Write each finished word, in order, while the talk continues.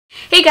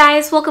Hey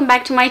guys, welcome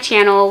back to my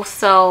channel.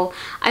 So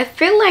I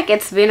feel like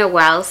it's been a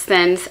while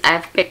since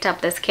I've picked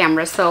up this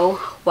camera, so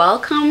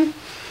welcome.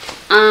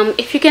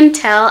 If you can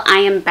tell, I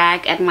am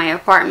back at my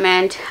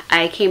apartment.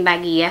 I came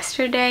back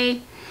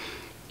yesterday,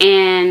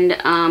 and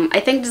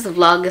I think this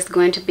vlog is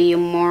going to be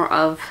more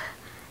of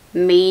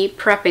me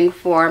prepping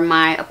for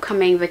my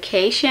upcoming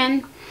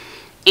vacation.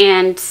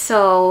 And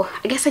so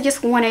I guess I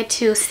just wanted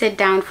to sit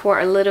down for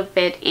a little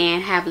bit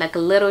and have like a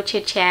little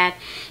chit chat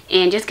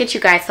and just get you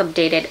guys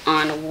updated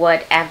on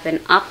what I've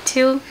been up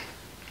to.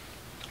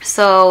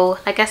 So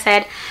like I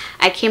said,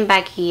 I came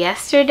back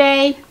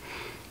yesterday.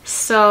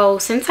 So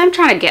since I'm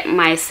trying to get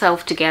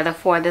myself together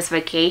for this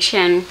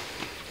vacation,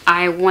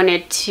 I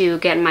wanted to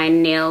get my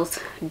nails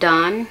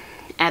done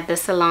at the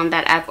salon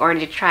that I've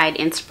already tried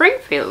in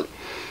Springfield.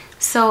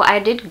 So I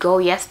did go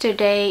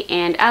yesterday,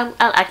 and I'll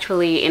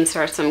actually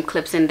insert some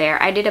clips in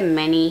there. I did a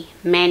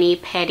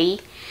mani-pedi,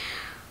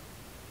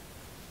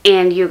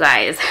 and you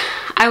guys,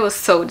 I was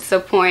so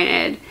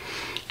disappointed.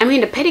 I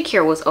mean, the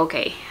pedicure was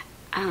okay.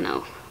 I don't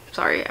know,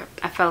 sorry,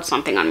 I felt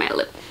something on my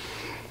lip.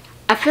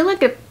 I feel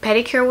like the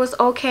pedicure was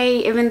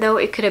okay, even though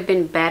it could have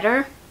been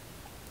better,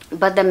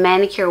 but the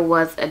manicure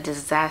was a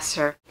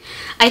disaster.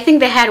 I think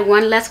they had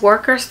one less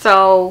worker,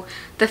 so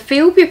the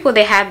few people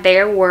they had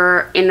there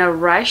were in a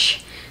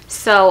rush.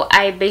 So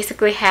I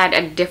basically had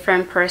a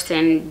different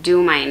person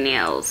do my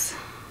nails,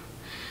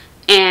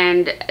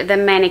 and the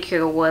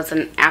manicure was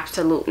an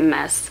absolute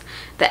mess.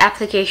 The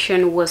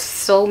application was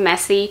so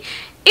messy.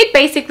 It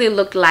basically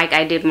looked like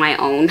I did my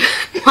own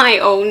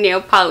nail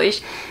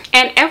polish.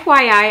 And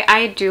FYI,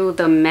 I do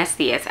the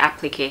messiest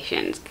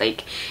applications.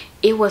 Like,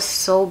 it was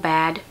so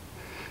bad.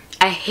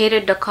 I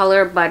hated the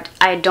color, but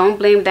I don't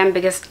blame them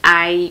because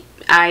I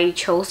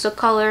chose the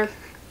color.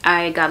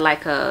 I got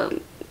like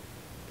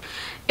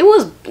it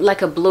was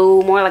like a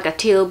blue, more like a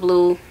teal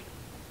blue,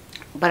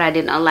 but I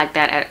did not like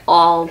that at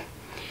all.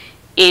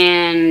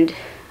 And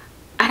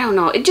I don't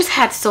know, it just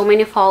had so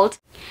many faults,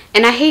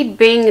 and I hate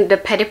being the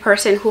petty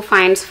person who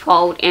finds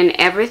fault in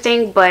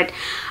everything, but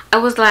I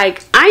was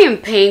like, I am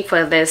paying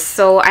for this,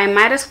 so I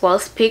might as well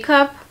speak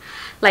up.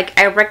 Like,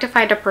 I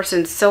rectified the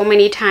person so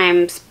many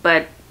times,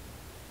 but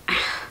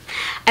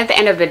at the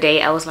end of the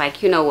day, I was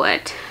like, you know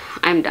what,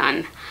 I'm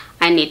done.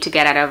 I need to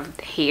get out of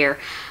here.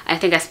 I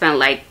think I spent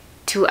like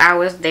 2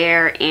 hours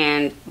there,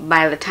 and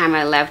by the time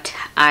I left,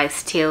 I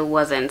still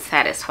wasn't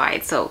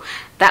satisfied. So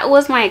that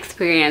was my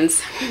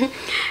experience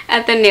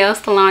at the nail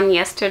salon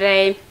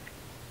yesterday.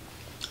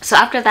 So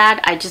after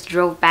that, I just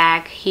drove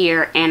back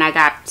here, and I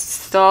got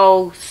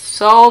so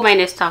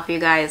many stuff, you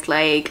guys.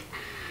 Like,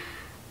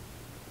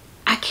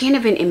 I can't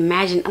even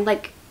imagine. I'm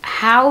like,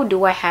 how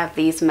do I have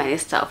these many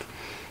stuff?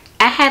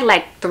 I had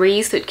like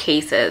 3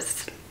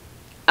 suitcases,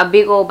 a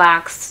big old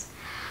box.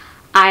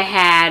 I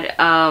had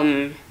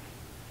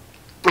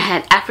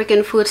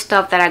African food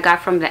stuff that I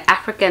got from the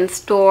African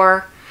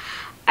store.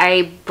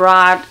 I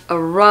brought a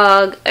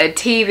rug, a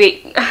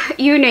TV,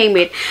 you name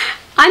it.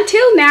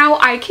 Until now,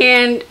 I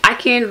can't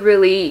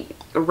really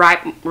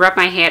wrap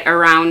my head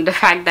around the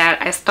fact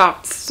that I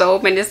stopped so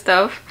many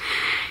stuff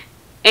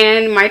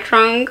in my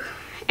trunk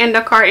and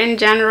the car in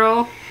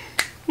general.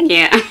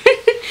 Yeah.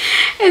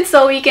 And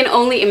so you can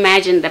only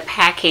imagine the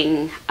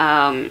packing.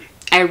 I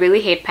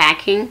really hate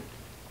packing.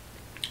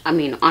 I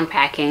mean,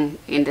 unpacking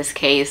in this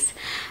case.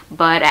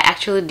 But I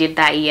actually did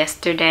that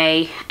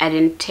yesterday. I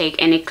didn't take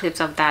any clips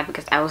of that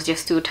because I was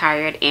just too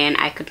tired and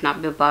I could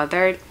not be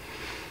bothered.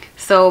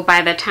 So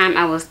by the time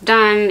I was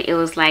done, it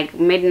was like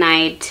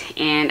midnight,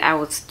 and I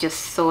was just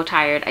so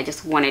tired. I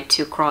just wanted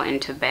to crawl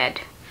into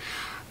bed.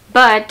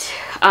 But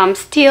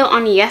still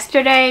on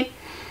yesterday,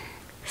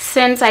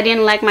 since I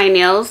didn't like my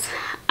nails,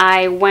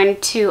 I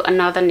went to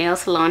another nail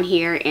salon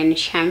here in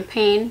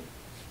Champaign.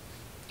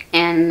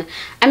 And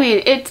I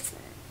mean,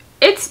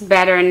 it's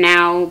better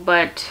now,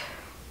 but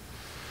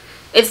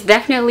it's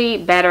definitely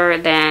better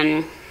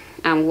than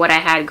what I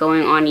had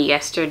going on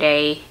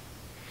yesterday.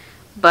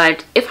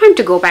 But if I'm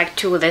to go back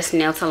to this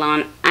nail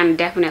salon, I'm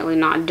definitely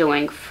not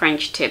doing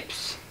French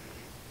tips.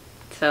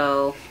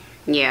 So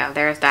yeah,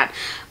 there's that.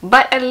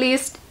 But at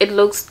least it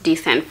looks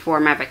decent for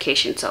my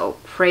vacation, so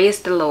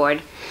praise the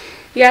Lord.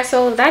 Yeah,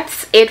 so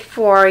that's it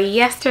for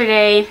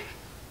yesterday.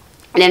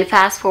 And then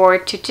fast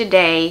forward to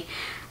today.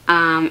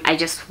 I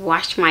just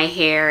washed my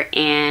hair,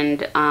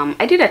 and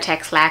I did a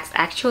Texlax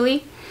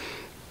actually.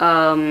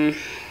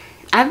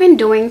 I've been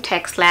doing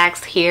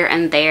Texlax here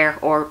and there,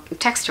 or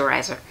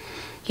texturizer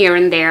here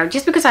and there,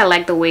 just because I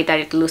like the way that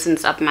it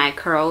loosens up my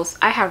curls.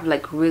 I have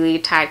like really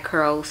tight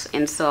curls,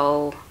 and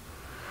so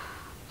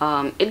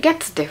it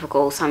gets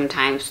difficult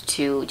sometimes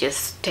to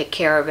just take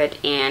care of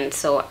it, and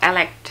so I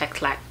like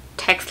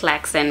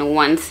Texlax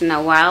once in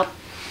a while.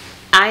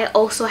 I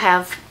also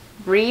have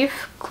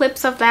brief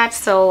clips of that,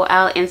 so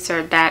I'll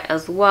insert that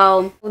as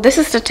well. This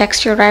is the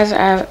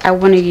texturizer I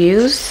want to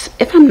use.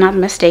 If I'm not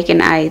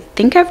mistaken, I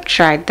think I've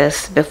tried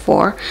this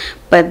before,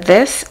 but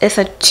this is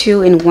a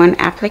 2-in-1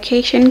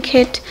 application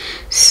kit.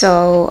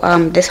 So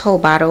this whole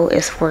bottle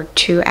is for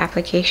 2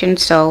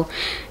 applications, so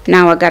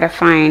now I gotta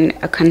find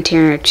a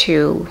container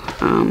to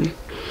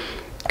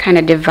kind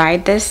of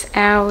divide this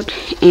out.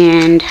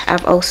 And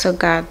I've also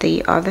got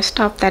the other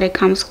stuff that it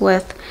comes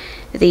with,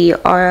 the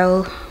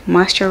oil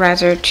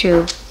moisturizer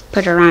to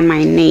put around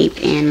my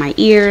nape and my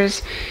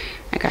ears.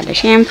 I got the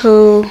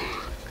shampoo,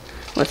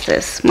 what's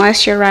this,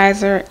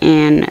 moisturizer,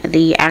 and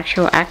the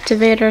actual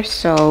activator.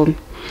 So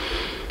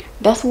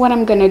that's what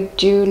I'm gonna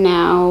do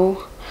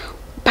now.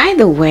 By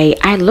the way,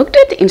 I looked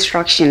at the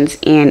instructions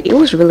and it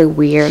was really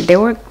weird. They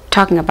were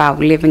talking about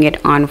leaving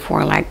it on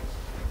for like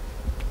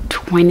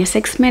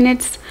 26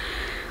 minutes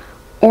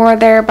or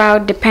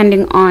thereabout,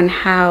 depending on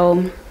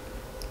how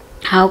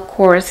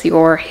coarse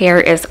your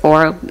hair is,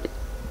 or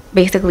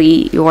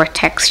basically your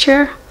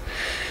texture.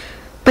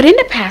 But in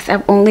the past,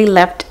 I've only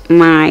left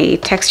my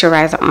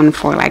texturizer on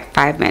for like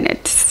 5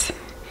 minutes.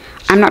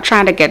 I'm not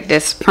trying to get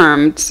this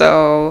permed,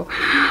 so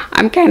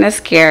I'm kind of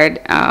scared.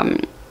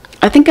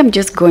 I think I'm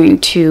just going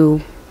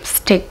to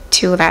stick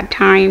to that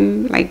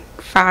time, like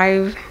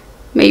 5,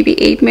 maybe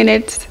 8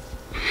 minutes,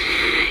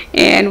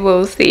 and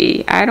we'll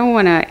see. I don't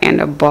want to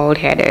end up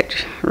bald-headed,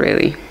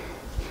 really.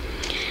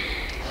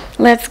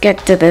 Let's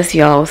get to this,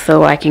 y'all,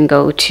 so I can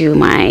go to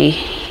my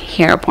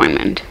hair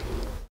appointment.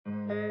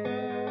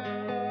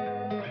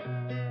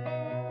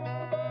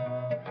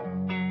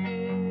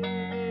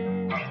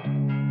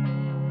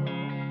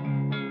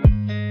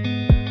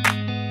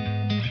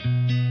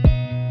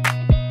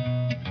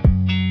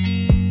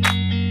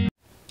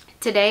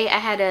 Today I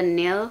had a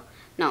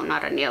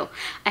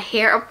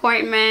hair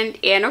appointment,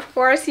 and of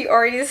course you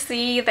already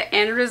see the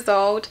end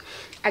result.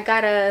 I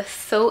got a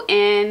sew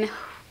in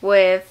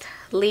with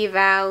leave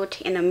out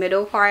in the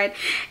middle part,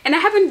 and I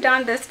haven't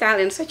done this style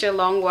in such a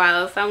long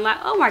while, so I'm like,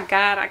 oh my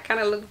god, I kind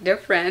of look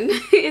different.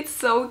 It's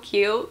so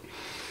cute.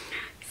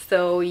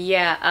 So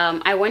yeah,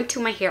 I went to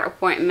my hair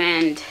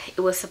appointment.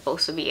 It was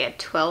supposed to be at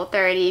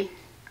 12:30.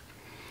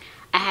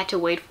 I had to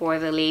wait for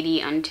the lady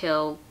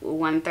until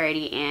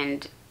 1:30,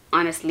 and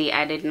honestly,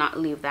 I did not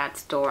leave that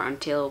store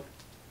until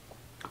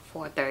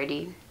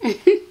 4:30.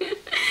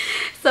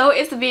 So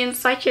it's been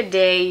such a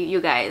day,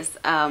 you guys.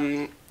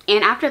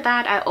 And after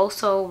that, I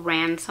also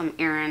ran some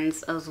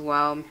errands as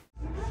well.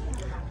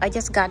 I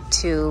just got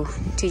to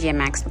TJ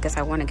Maxx because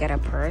I want to get a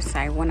purse.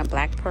 I want a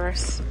black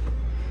purse.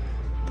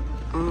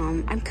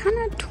 I'm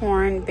kind of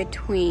torn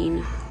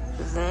between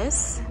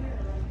this.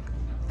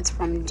 It's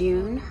from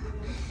Dune,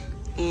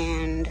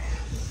 and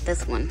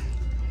this one,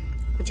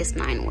 which is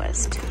Nine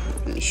West.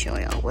 Let me show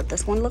y'all what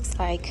this one looks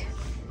like.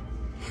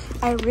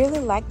 I really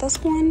like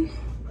this one,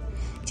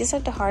 just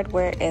that the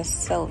hardware is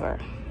silver,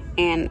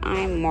 and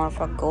I'm more of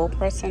a gold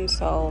person,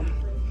 so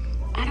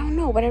I don't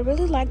know, but I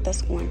really like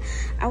this one.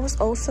 I was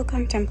also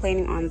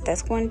contemplating on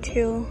this one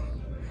too,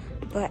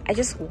 but I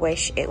just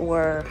wish it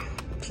were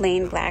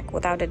plain black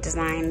without the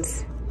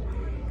designs.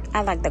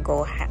 I like the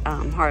gold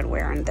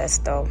hardware on this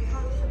though.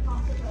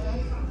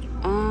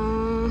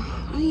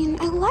 I mean,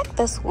 I like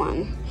this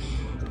one.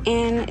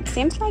 And it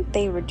seems like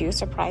they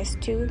reduced the price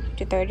to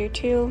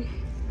 $32.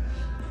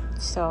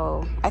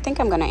 So I think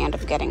I'm gonna end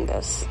up getting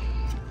this.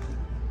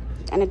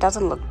 And it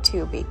doesn't look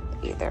too big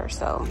either,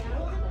 so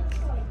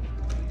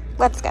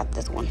let's get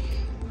this one.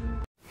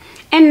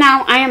 And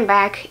now I am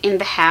back in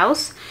the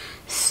house.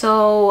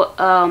 So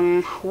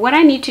what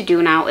I need to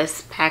do now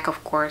is pack,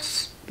 of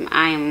course.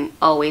 I am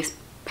always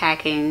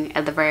packing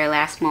at the very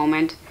last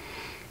moment.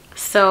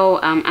 So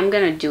I'm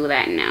gonna do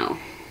that now.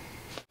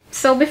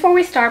 So before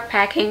we start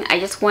packing, I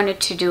just wanted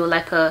to do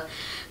like a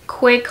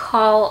quick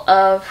haul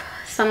of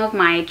some of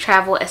my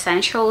travel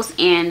essentials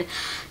and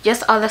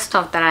just other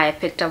stuff that I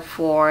picked up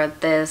for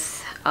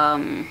this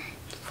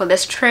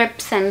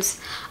trip,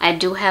 since I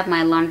do have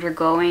my laundry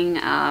going.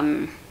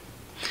 I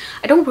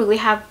don't really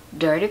have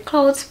dirty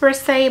clothes per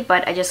se,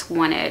 but I just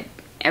wanted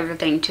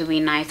everything to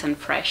be nice and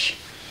fresh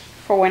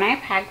for when I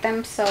pack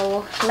them.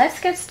 So let's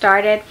get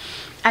started.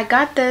 I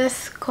got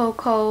this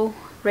Cocoa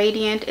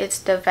Radiant. It's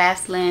the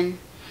Vaseline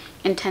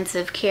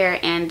Intensive Care,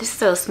 and this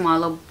is a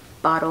smaller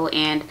bottle,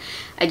 and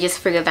I just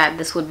figured that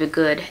this would be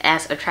good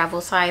as a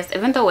travel size,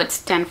 even though it's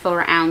 10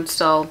 for an ounce.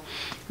 So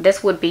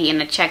this would be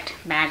in a checked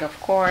bag, of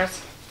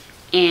course.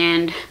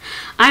 And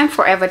I'm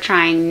forever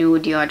trying new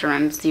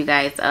deodorants, you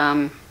guys.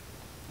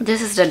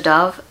 This is the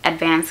Dove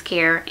Advanced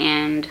Care,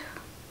 and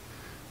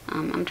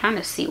I'm trying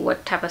to see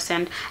what type of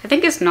scent. I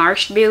think it's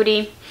Nourish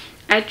Beauty.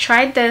 I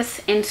tried this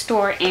in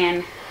store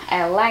and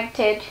I liked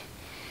it,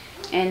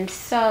 and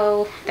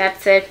so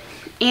that's it.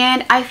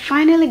 And I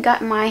finally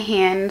got my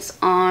hands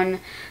on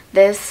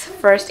this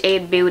First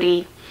Aid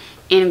Beauty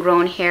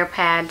Ingrown Hair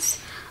Pads.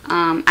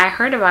 I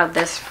heard about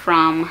this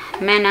from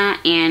Mena,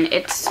 and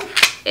it's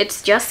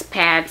just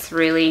pads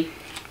really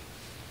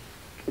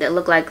that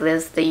look like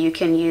this that you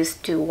can use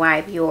to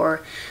wipe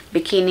your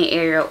bikini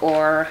area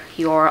or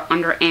your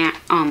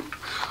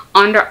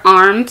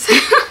underarms.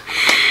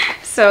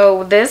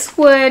 So this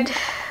would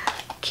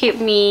keep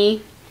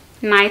me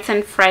nice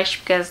and fresh,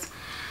 because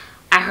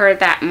I heard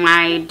that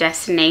my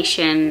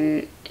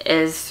destination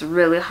is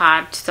really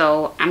hot,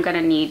 so I'm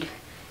gonna need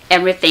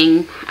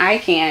everything I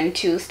can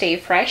to stay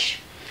fresh.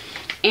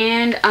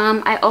 And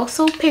I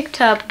also picked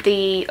up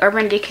the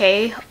Urban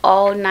Decay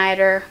All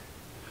Nighter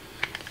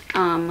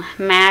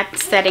matte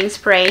setting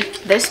spray.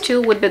 This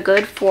too would be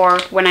good for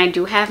when I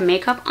do have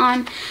makeup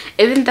on,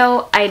 even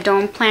though I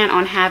don't plan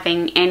on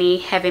having any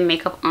heavy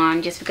makeup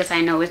on, just because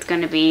I know it's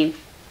gonna be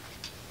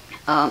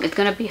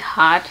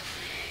hot,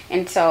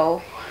 and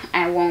so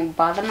I won't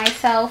bother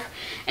myself.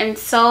 And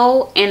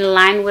so in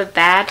line with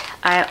that,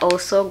 I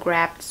also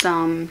grabbed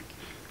some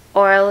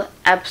oil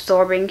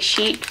absorbing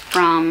sheet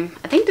from,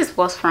 I think this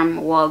was from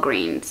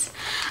Walgreens.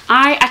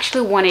 I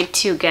actually wanted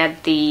to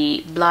get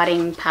the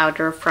blotting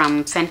powder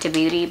from Fenty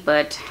Beauty,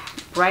 but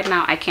right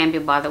now I can't be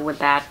bothered with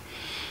that.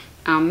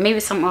 Maybe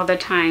some other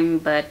time,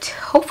 but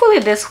hopefully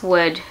this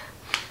would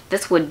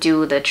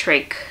do the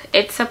trick.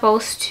 It's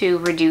supposed to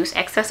reduce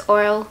excess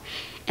oil,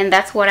 and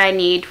that's what I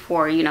need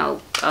for, you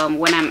know,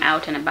 when I'm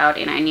out and about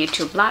and I need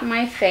to blot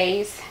my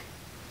face.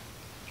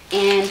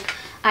 And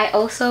I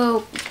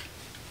also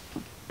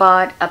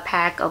bought a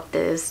pack of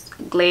this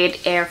Glade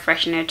air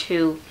freshener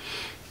to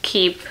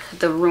keep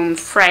the room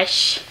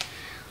fresh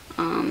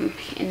and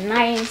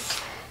nice.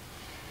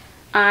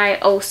 I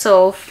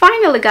also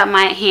finally got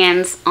my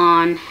hands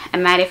on a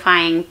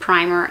mattifying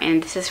primer,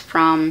 and this is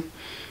from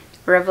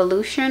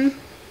Revolution.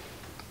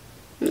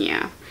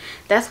 Yeah,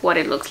 that's what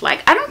it looks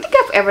like. I don't think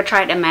I've ever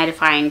tried a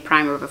mattifying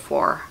primer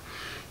before,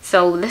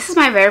 so this is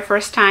my very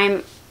first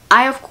time.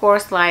 I of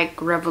course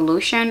like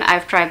Revolution.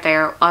 I've tried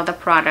their other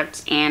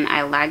products and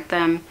I like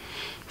them,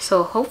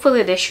 so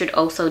hopefully this should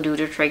also do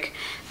the trick,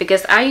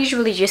 because I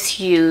usually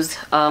just use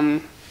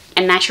a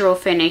natural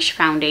finish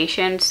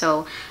foundation,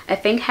 so I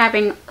think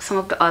having some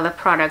of the other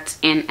products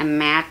in a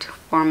matte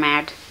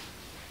format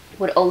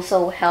would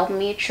also help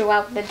me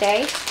throughout the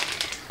day.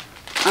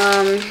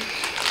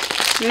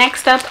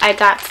 Next up, I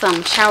got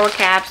some shower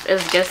caps.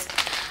 It's just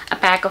a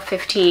pack of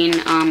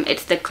 15.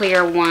 It's the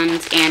clear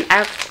ones, and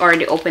I've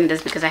already opened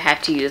this because I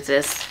had to use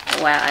this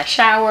while I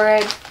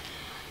showered.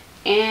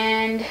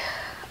 And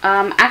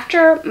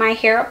after my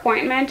hair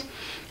appointment,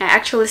 I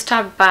actually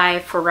stopped by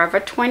Forever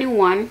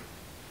 21.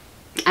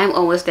 I'm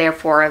always there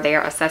for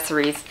their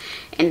accessories,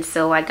 and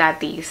so I got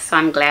these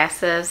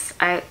sunglasses.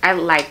 I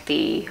like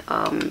the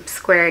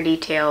square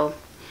detail.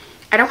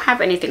 I don't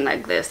have anything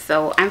like this,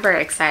 so I'm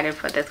very excited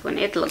for this one.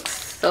 It looks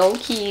so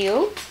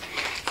cute,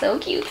 so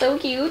cute, so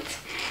cute.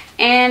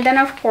 And then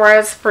of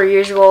course, per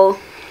usual,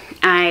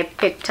 I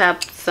picked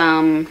up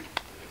some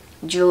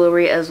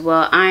jewelry as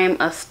well. I'm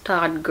a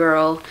stud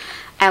girl.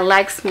 I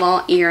like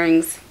small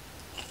earrings,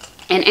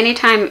 and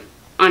anytime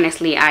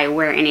honestly I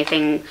wear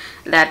anything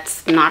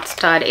that's not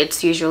stud,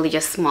 it's usually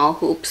just small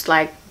hoops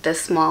like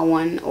this small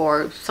one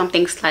or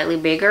something slightly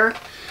bigger,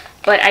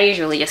 but I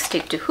usually just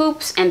stick to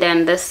hoops. And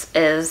then this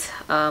is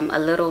a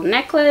little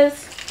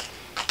necklace,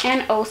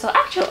 and also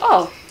actually,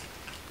 oh,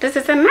 this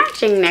is a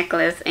matching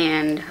necklace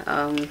and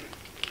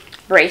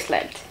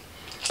bracelet.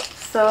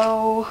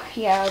 So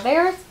yeah,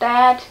 there's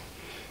that.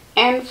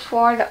 And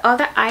for the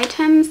other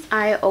items,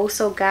 I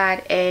also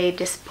got a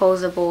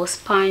disposable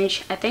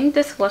sponge. I think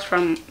this was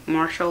from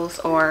Marshalls,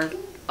 or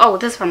oh,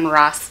 this is from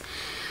Ross.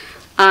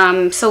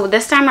 So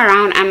this time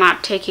around, I'm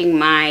not taking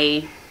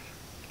my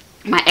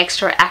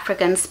extra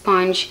African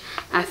sponge.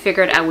 I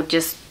figured I would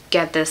just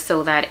get this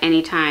so that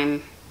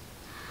anytime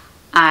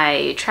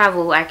I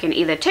travel, I can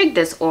either take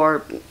this,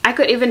 or I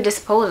could even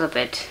dispose of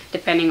it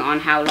depending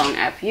on how long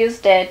I've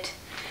used it.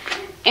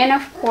 And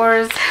of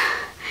course,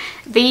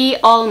 the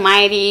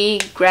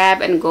almighty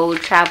grab and go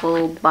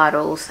travel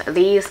bottles.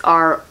 These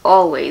are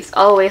always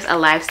a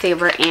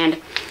lifesaver, and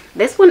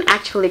this one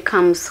actually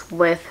comes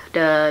with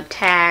the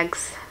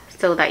tags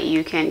so that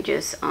you can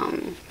just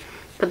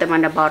put them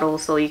on the bottle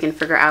so you can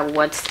figure out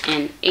what's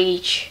in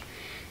each.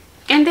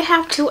 And they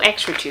have 2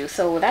 extra too,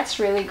 so that's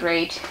really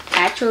great.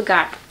 I actually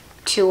got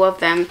 2 of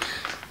them.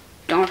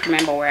 Don't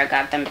remember where I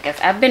got them because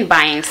I've been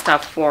buying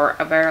stuff for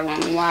a very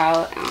long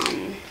while.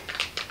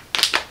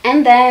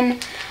 And then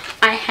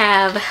I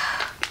have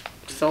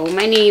so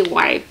many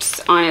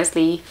wipes,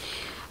 honestly.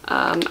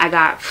 I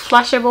got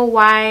flushable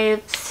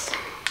wipes.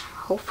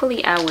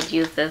 Hopefully I would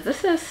use this.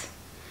 This is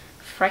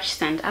Fresh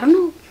Scent. I don't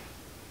know.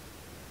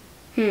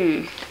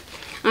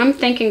 I'm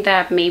thinking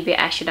that maybe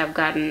I should have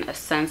gotten a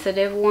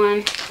sensitive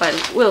one,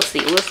 but we'll see.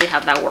 We'll see how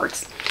that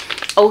works.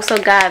 Also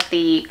got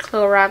the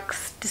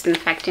Clorox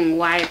disinfecting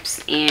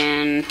wipes,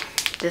 and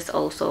this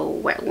also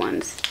wet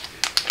ones.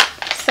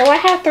 So I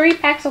have 3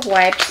 packs of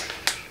wipes.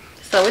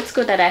 So it's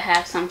good that I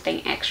have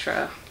something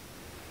extra.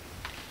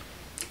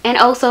 And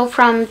also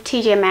from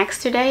TJ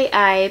Maxx today,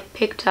 I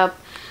picked up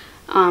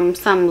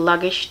some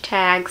luggage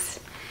tags.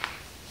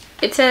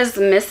 It says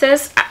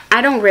Mrs.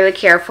 I don't really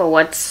care for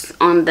what's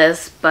on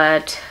this,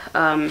 but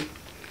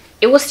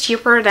it was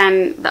cheaper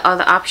than the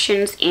other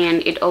options,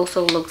 and it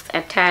also looks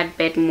a tad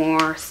bit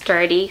more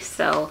sturdy,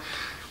 so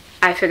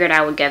I figured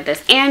I would get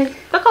this. And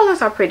the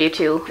colors are pretty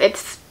too.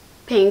 It's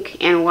pink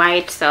and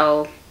white,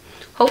 so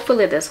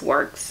hopefully this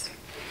works.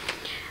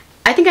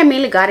 I think I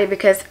mainly got it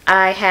because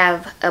I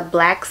have a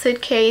black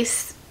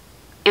suitcase,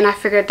 and I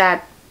figured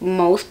that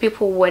most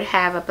people would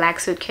have a black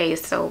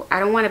suitcase, so I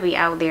don't want to be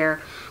out there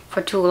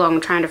for too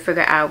long trying to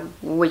figure out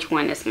which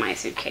one is my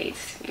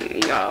suitcase,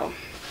 y'all.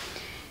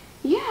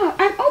 yeah,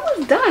 I'm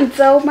almost done.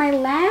 So my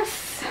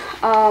last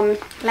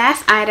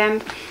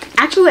item,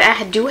 actually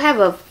I do have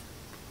a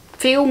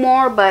few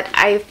more, but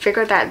I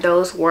figured that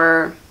those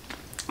were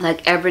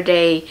like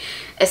everyday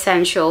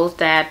essentials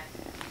that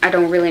I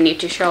don't really need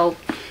to show.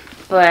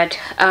 But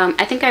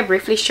I think I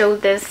briefly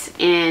showed this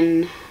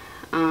in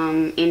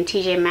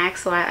TJ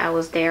Maxx while I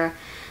was there.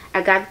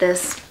 I got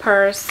this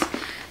purse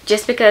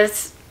just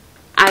because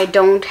I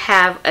don't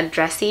have a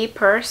dressy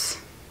purse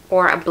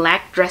or a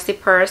black dressy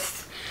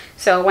purse,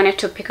 so I wanted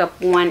to pick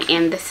up one,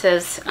 and this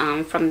is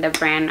from the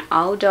brand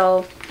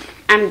Aldo.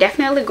 I'm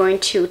definitely going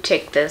to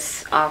take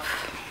this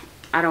off.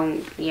 I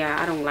don't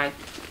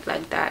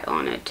like that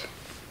on it,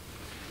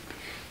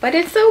 but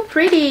it's so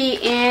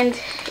pretty, and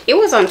it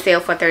was on sale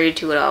for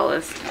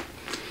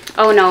 $32.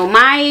 Oh no,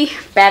 my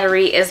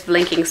battery is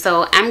blinking,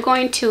 so I'm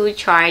going to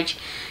charge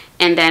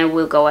and then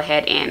we'll go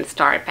ahead and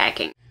start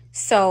packing.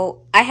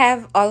 So I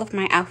have all of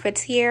my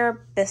outfits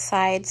here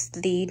besides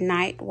the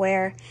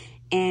nightwear,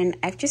 and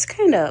I've just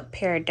kind of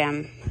paired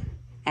them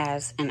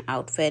as an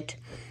outfit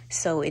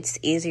so it's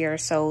easier.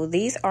 So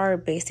these are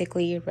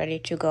basically ready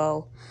to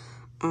go.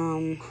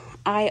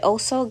 I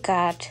also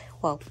got,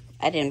 well,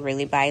 I didn't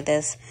really buy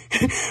this.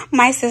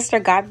 My sister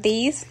got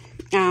these.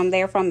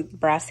 They're from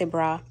Brassy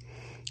Bra,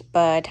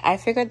 but I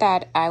figured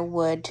that I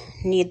would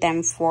need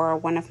them for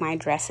one of my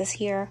dresses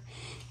here.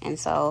 And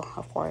so,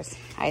 of course,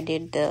 I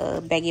did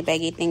the baggy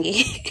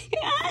thingy.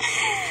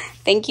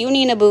 Thank you,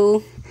 Nina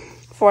Boo,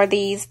 for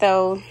these,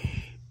 though.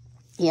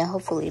 Yeah,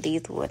 hopefully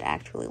these would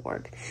actually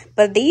work.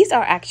 But these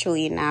are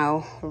actually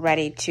now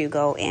ready to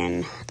go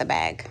in the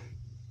bag.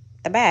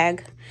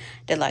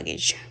 The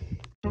luggage.